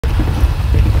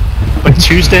But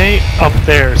Tuesday, up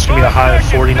there, it's going to be a high of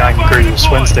 49 degrees.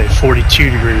 Wednesday,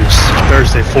 42 degrees.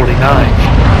 Thursday, 49.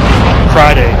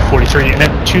 Friday, 43. And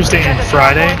then Tuesday and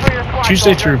Friday,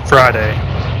 Tuesday through Friday,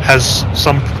 has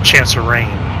some chance of rain.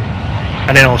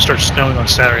 And then it'll start snowing on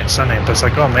Saturday and Sunday. But it's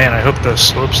like, oh man, I hope the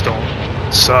slopes don't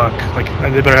suck. Like,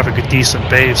 they better have a good, decent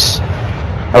base.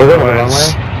 Are we going the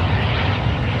runway?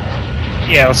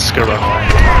 Yeah, let's just go runway.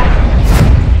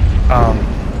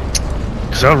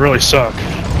 Because that would really suck.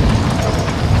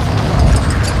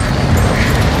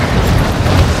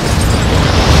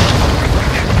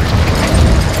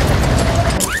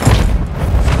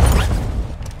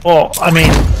 Well, I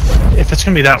mean, if it's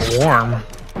gonna be that warm,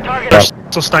 they're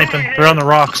still sniping. They're on the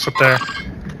rocks up there.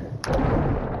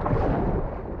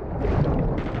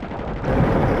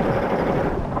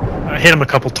 I hit him a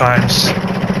couple times.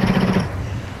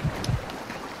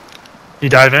 You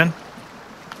dive in?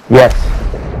 Yes.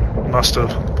 Must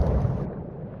have.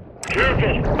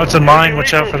 That's a mine.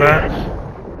 Watch out for that.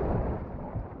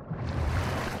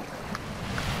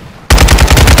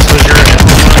 So there's your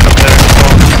up there.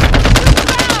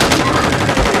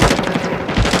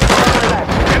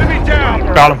 Enemy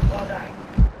down. Got him.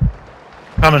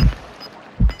 Coming.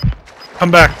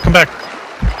 Come back. Come back.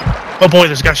 Oh boy,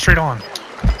 this guy's straight on.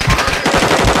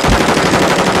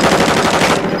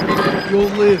 You'll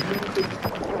live.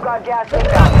 You've got gas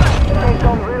inbound. Safe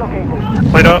zone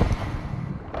relocated. Plate up.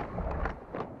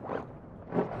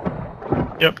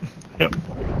 Yep. Yep.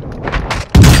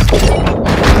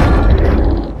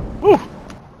 Woo.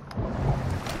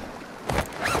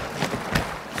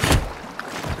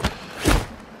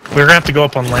 We're gonna have to go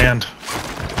up on land.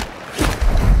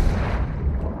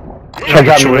 I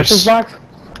got munitions box?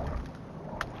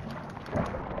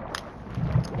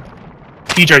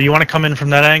 TJ, you want to come in from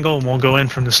that angle and we'll go in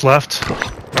from this left?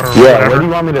 Or Yeah, whatever? where do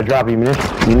you want me to drop you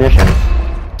munitions?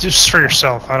 Just for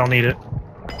yourself, I don't need it.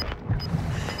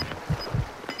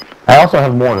 I also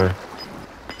have mortar.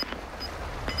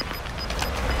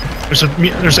 There's a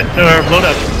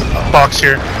loadout box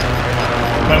here.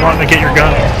 Might want to get your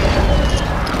gun.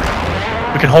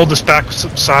 We can hold this back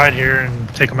side here and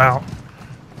take them out.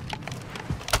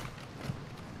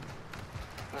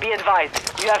 Be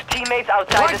advised, you have teammates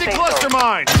outside the Planting safe cluster zone.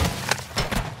 mine.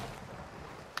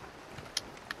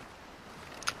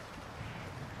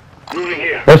 Moving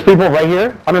here. There's people right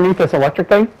here, underneath this electric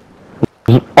thing.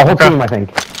 A whole team, I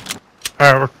think.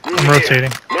 Alright, I'm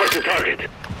rotating. Mark the target.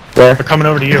 Where? They're coming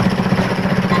over to you.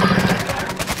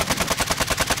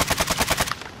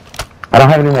 I don't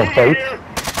have any more plates.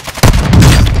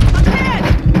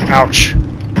 Ouch.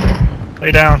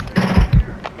 Lay down.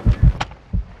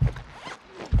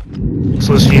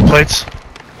 So this need plates?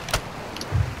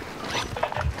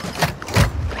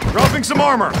 Dropping some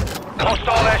armor.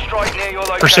 Hostile airstrike near your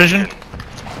location. Precision?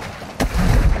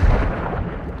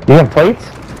 Do you have plates?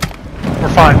 We're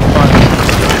fine, we're fine.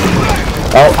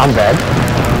 Oh, I'm dead.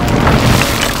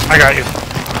 I got you.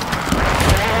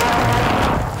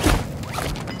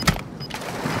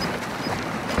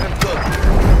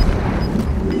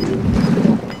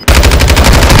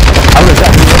 I'm gonna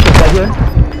drop munitions right here.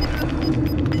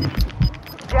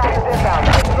 Gas is inbound.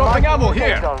 Dropping ammo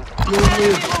here. Safe zone.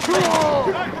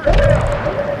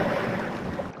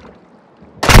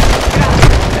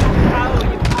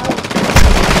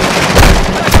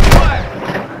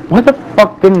 Why the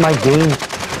fuck didn't my game?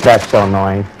 That's so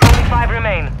annoying. Only 5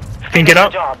 remain. Can you get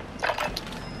up? Job.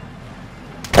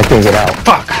 I can't get out.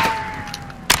 Fuck.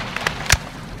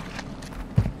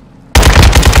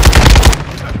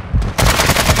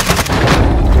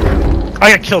 I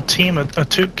got killed team a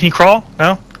two. Can you crawl?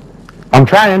 No? I'm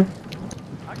trying.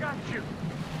 I got you.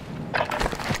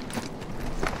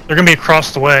 They're gonna be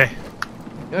across the way.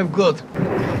 I'm good.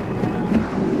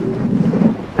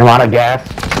 I'm out of gas.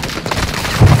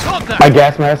 Got that. My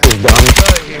gas mask is done.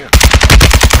 Right here.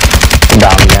 I'm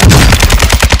down again.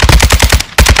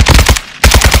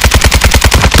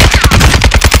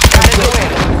 That is a win.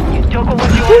 You took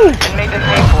what you wanted and made them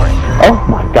pay for it. Oh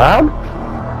my god.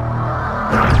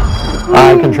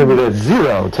 I contributed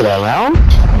 0 to that round.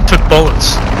 Took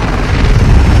bullets.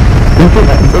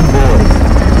 Good boy.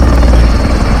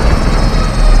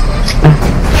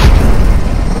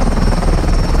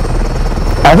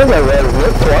 I think I read it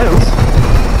twice.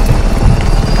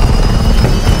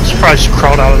 Surprised you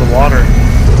crawled out of the water.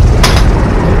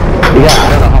 Yeah, I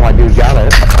don't know how my dude got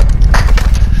it.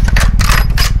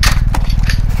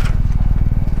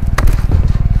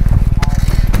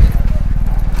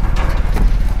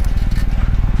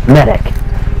 Medic.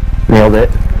 Nailed it.